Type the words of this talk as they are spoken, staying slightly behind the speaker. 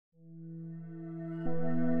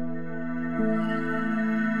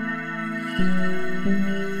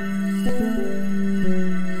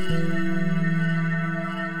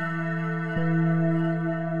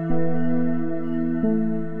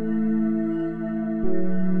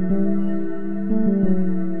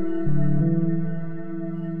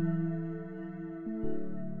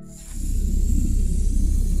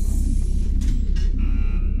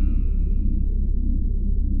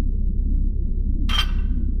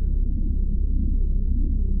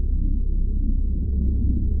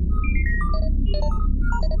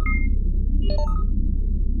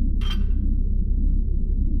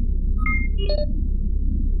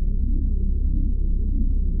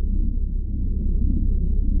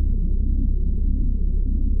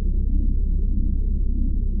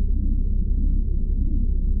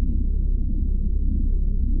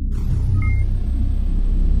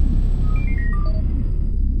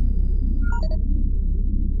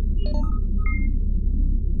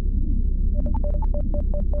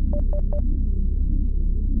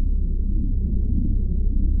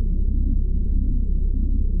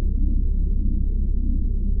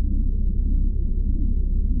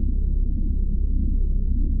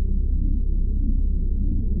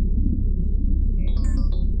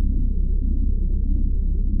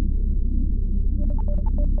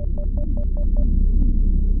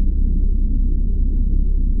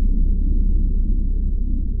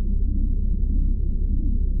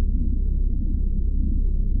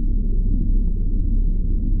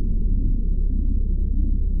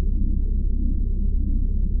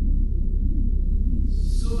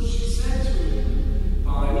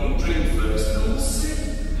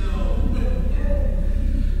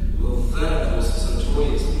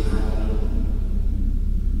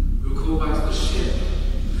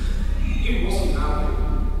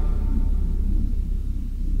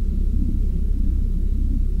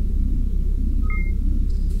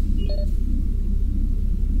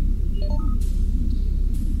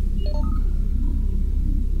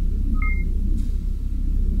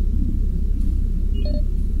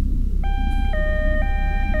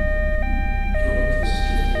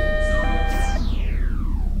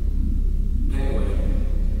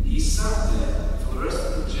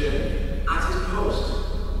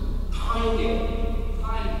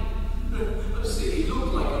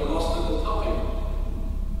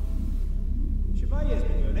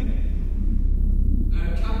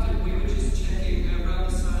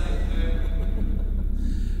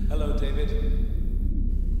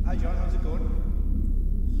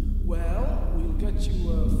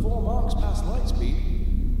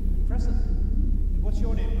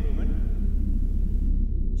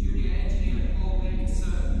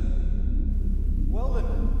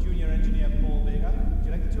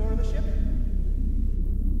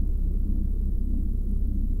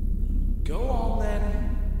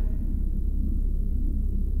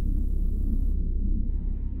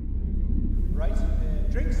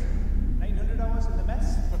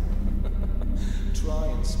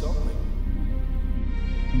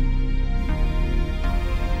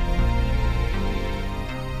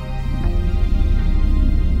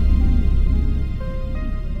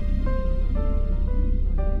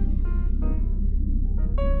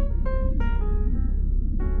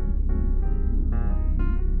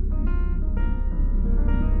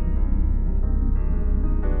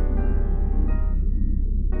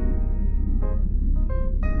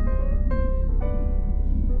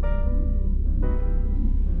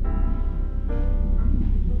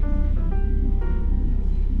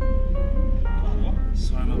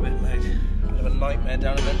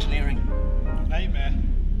Down in engineering. Nightmare.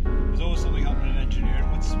 There's always something happening in engineering.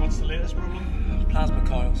 What's the latest problem? Plasma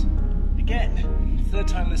coils. Again? Third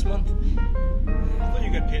time this month. I thought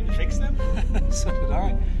you got paid to fix them. So did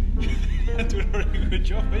I. You're doing a really good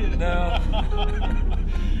job, are you? No.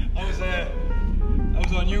 I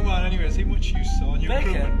was on new man anyway. See much use on new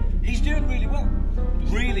Baker, he's doing really well.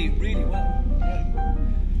 Really, really well. Yeah.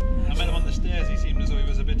 I met him on the stairs. He seemed as though he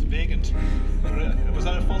was a bit vacant. Was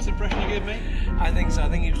that a false impression you gave me? I think so. I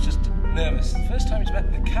think he was just nervous. The first time he's met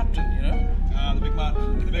the captain, you know? Ah, the big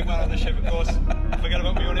man on the ship, of course. Forget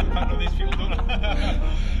about my own impact on these people, don't I?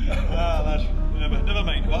 Ah, lad. Never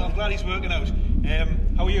mind. Well, I'm glad he's working out.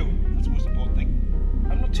 How are you? That's the most important thing.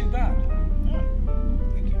 I'm not too bad. Oh,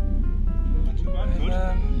 thank you. Not too bad.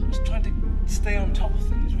 Good. Just trying to stay on top of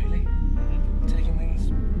things, really. Taking things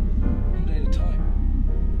one day at a time.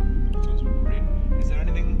 Sounds great. Is there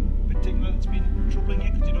anything particular that's been troubling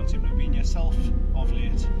you? Because you don't seem to have been yourself of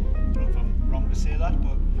late. I don't know if I'm wrong to say that,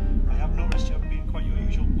 but I have noticed you haven't been quite your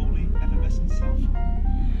usual bubbly, effervescent self.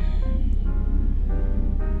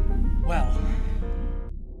 Well,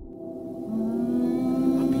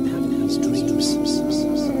 I've been having these dreams.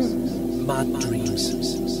 mad dreams.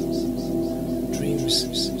 Dreams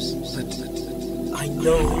that I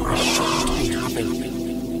know I shouldn't be having.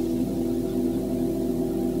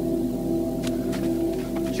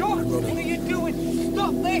 John, what are you doing?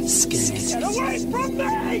 Stop this! Scared. Get away from me!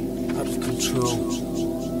 Out of control.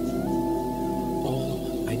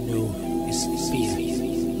 All I know is fear.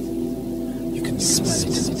 You can smell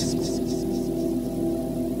it.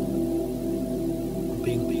 I'm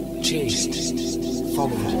being chased,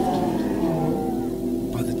 followed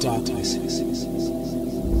by the darkness.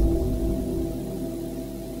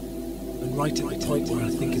 And right at the point where I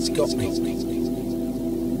think it's got me,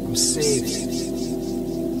 I'm saved.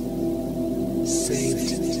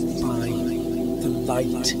 Saved by the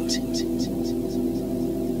light.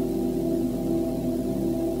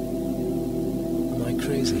 Am I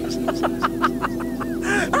crazy?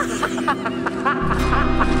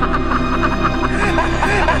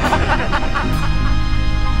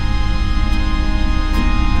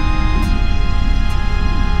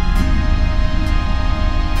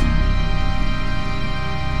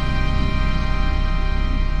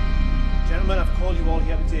 Gentlemen, I've called you all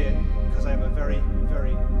here today because I have a very,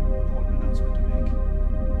 very important announcement to make.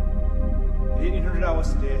 At 1800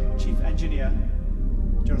 hours today, Chief Engineer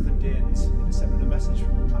Jonathan Daines intercepted a message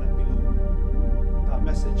from the planet below. That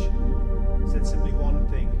message said simply one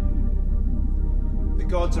thing. The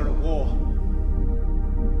gods are at war.